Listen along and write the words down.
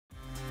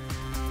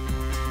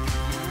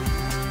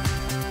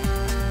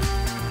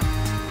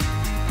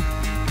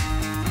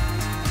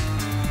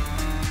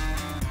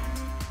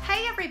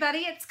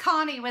everybody, it's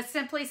Connie with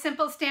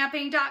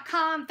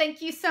SimplySimpleStamping.com.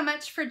 Thank you so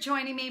much for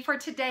joining me for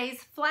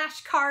today's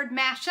flashcard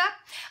mashup.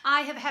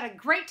 I have had a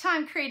great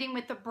time creating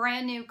with the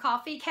brand new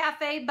Coffee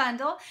Cafe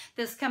bundle.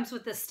 This comes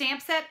with the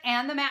stamp set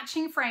and the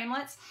matching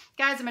framelits.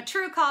 Guys, I'm a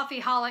true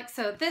coffee holic,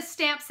 so this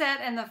stamp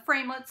set and the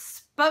framelits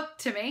spoke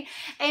to me.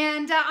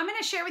 And I'm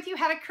going to share with you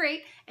how to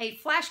create a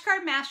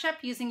flashcard mashup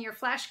using your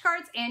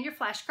flashcards and your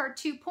flashcard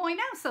 2.0.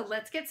 So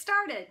let's get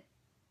started.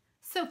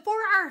 So for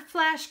our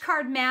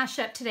flashcard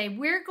mashup today,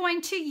 we're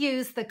going to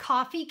use the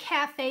Coffee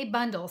Cafe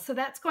bundle. So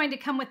that's going to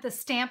come with the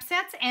stamp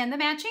sets and the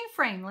matching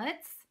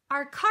framelits.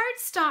 Our card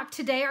stock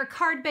today, our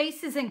card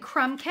base is in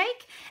Crumb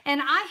Cake,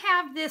 and I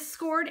have this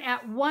scored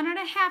at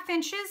 1.5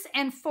 inches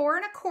and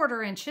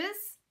 4.25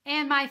 inches.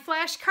 And my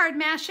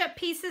flashcard mashup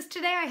pieces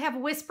today, I have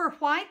Whisper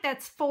White,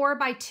 that's 4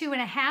 by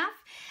 2.5,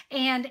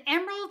 and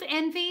Emerald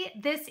Envy,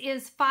 this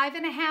is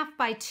 5.5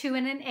 by 2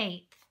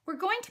 1/8. We're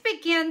going to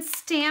begin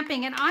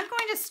stamping, and I'm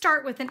going to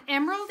start with an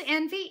Emerald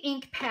Envy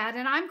ink pad,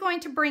 and I'm going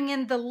to bring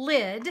in the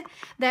lid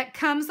that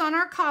comes on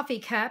our coffee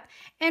cup,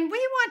 and we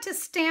want to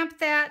stamp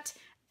that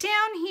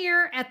down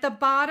here at the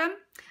bottom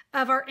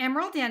of our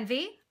Emerald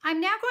Envy.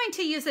 I'm now going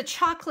to use a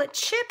chocolate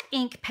chip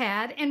ink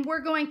pad, and we're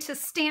going to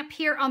stamp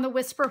here on the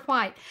Whisper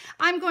White.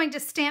 I'm going to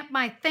stamp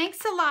my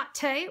Thanks a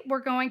Latte.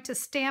 We're going to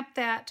stamp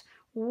that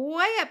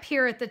way up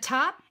here at the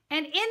top.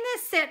 And in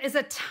this set is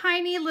a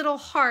tiny little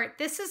heart.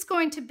 This is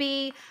going to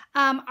be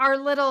our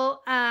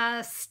little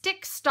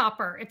stick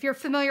stopper, if you're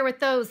familiar with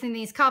those in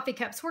these coffee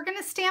cups. We're going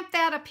to stamp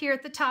that up here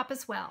at the top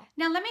as well.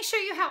 Now let me show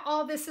you how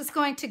all this is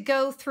going to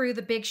go through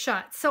the big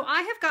shot. So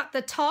I have got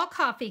the tall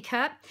coffee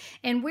cup,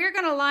 and we're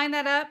going to line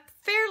that up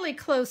fairly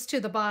close to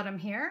the bottom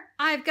here.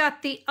 I've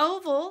got the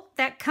oval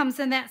that comes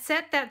in that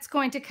set that's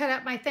going to cut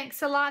out my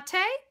Thanks a Latte.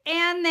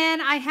 And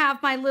then I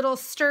have my little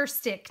stir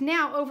stick.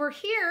 Now over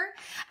here,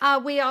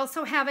 we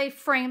also have a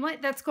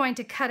framelit that's going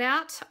to cut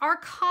out our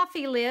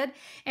coffee lid.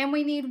 And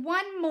we need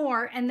one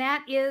more, and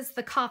that is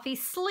the coffee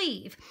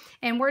sleeve.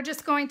 And we're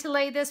just going to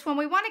lay this one.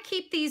 We want to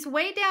keep these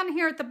way down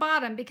here at the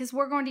bottom because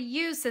we're going to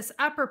use this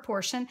upper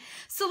portion.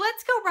 So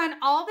let's go run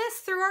all this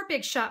through our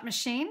Big Shot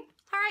machine.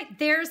 All right,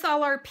 there's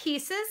all our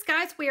pieces.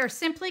 Guys, we are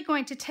simply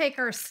going to take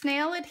our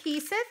snail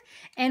adhesive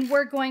and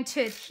we're going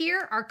to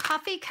adhere our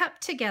coffee cup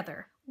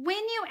together. When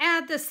you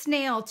add the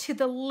snail to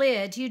the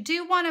lid, you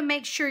do want to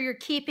make sure you're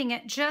keeping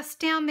it just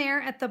down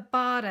there at the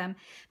bottom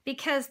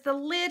because the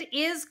lid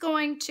is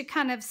going to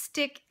kind of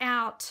stick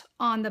out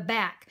on the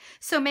back.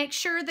 So make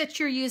sure that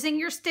you're using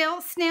your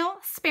snail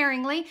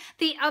sparingly.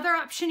 The other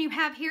option you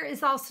have here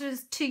is also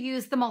to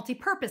use the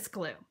multi-purpose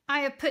glue. I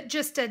have put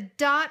just a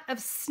dot of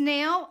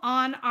snail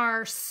on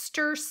our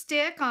stir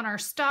stick, on our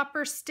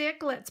stopper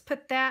stick. Let's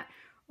put that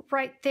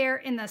right there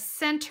in the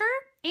center.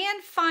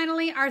 And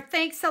finally, our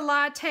Thanks a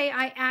Latte,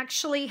 I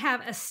actually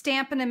have a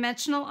Stampin'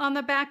 Dimensional on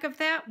the back of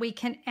that. We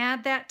can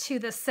add that to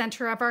the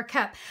center of our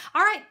cup.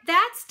 All right,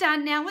 that's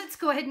done. Now let's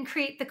go ahead and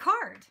create the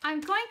card. I'm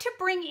going to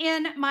bring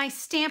in my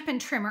Stampin'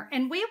 Trimmer,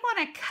 and we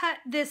want to cut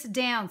this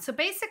down. So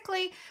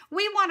basically,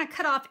 we want to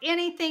cut off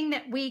anything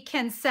that we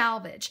can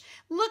salvage.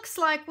 Looks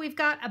like we've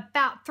got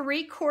about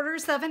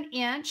 3/4 of an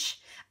inch.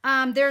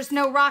 There's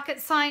no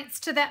rocket science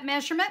to that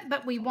measurement,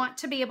 but we want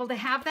to be able to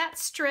have that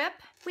strip.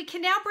 We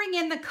can now bring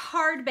in the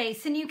card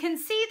base, and you can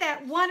see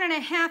that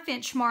 1.5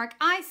 inch mark.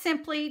 I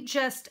simply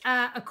just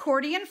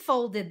accordion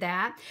folded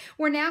that.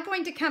 We're now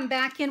going to come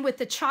back in with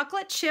the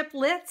chocolate chip.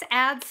 Let's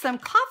add some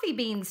coffee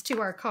beans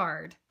to our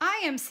card.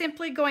 I am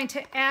simply going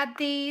to add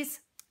these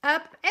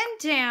up and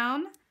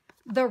down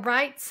the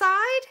right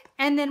side,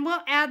 and then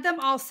we'll add them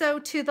also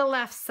to the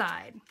left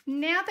side.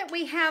 Now that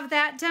we have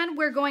that done,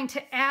 we're going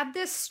to add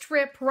this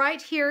strip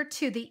right here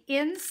to the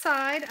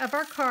inside of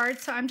our card.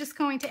 So I'm just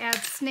going to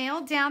add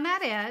snail down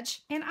that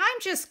edge, and I'm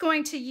just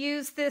going to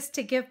use this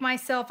to give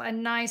myself a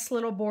nice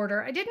little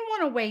border. I didn't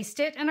want to waste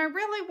it, and I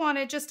really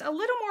wanted just a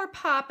little more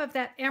pop of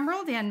that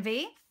Emerald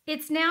Envy.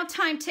 It's now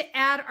time to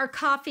add our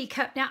coffee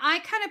cup. Now, I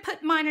kind of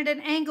put mine at an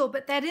angle,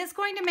 but that is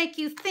going to make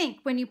you think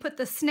when you put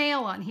the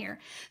snail on here.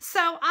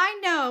 So I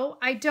know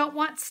I don't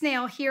want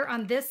snail here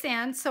on this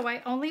end, so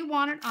I only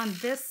want it on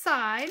this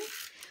side.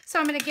 So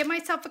I'm going to give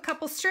myself a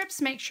couple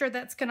strips, make sure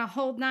that's going to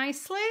hold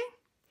nicely.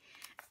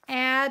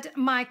 Add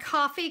my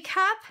coffee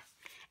cup.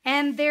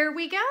 And there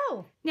we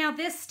go. Now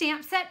this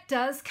stamp set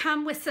does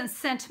come with some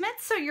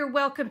sentiments, so you're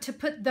welcome to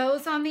put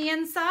those on the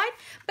inside.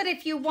 But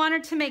if you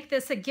wanted to make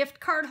this a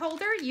gift card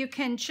holder, you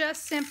can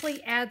just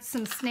simply add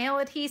some snail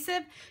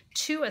adhesive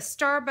to a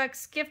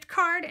Starbucks gift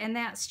card, and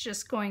that's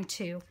just going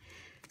to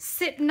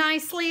sit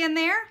nicely in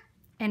there.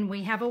 And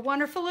we have a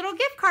wonderful little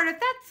gift card if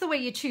that's the way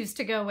you choose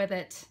to go with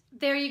it.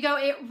 There you go.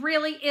 It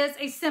really is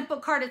a simple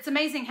card. It's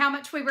amazing how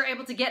much we were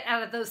able to get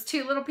out of those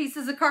 2 little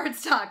pieces of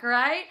cardstock,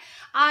 right?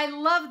 I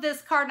love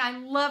this card, and I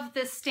love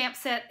this stamp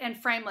set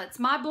and framelits.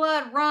 My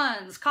blood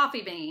runs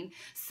coffee bean.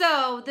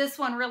 So this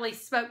one really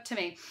spoke to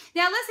me.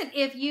 Now listen,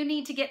 if you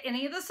need to get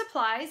any of the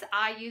supplies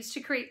I used to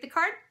create the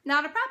card,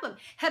 not a problem.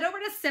 Head over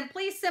to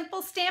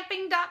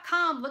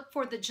SimplySimpleStamping.com. Look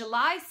for the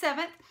July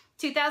 7th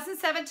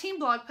 2017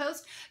 blog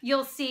post.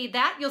 You'll see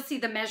that. You'll see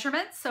the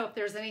measurements. So if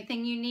there's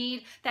anything you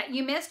need that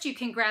you missed, you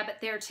can grab it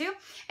there too.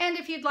 And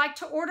if you'd like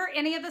to order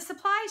any of the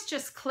supplies,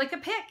 just click a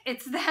pic.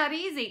 It's that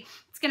easy.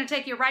 It's going to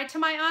take you right to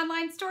my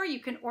online store. You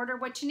can order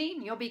what you need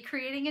and you'll be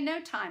creating in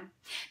no time.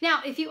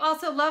 Now, if you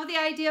also love the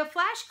idea of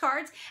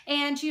flashcards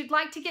and you'd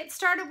like to get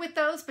started with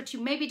those, but you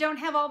maybe don't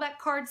have all that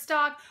card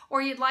stock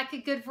or you'd like a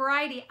good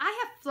variety,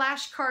 I have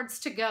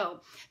flashcards to go.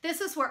 This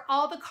is where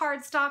all the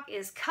card stock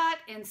is cut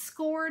and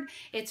scored.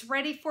 It's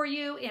ready for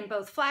you in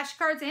both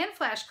flashcards and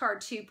flashcard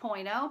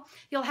 2.0.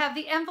 You'll have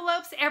the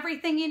envelopes,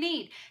 everything you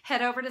need.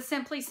 Head over to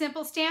Simply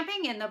Simple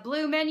Stamping. In the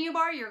blue menu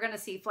bar, you're going to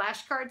see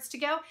flashcards to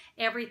go.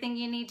 Everything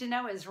you need to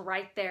know is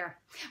right there.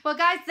 Well,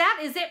 guys, that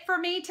is it for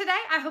me today.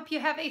 I hope you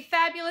have a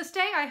fabulous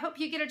day. I hope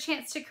you get a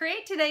chance to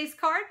create today's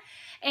card.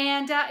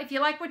 And if you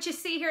like what you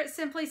see here at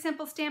Simply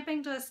Simple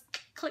Stamping, just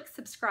click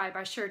subscribe.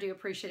 I sure do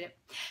appreciate it.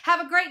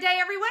 Have a great day,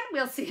 everyone.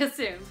 We'll see you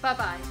soon.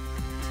 Bye-bye.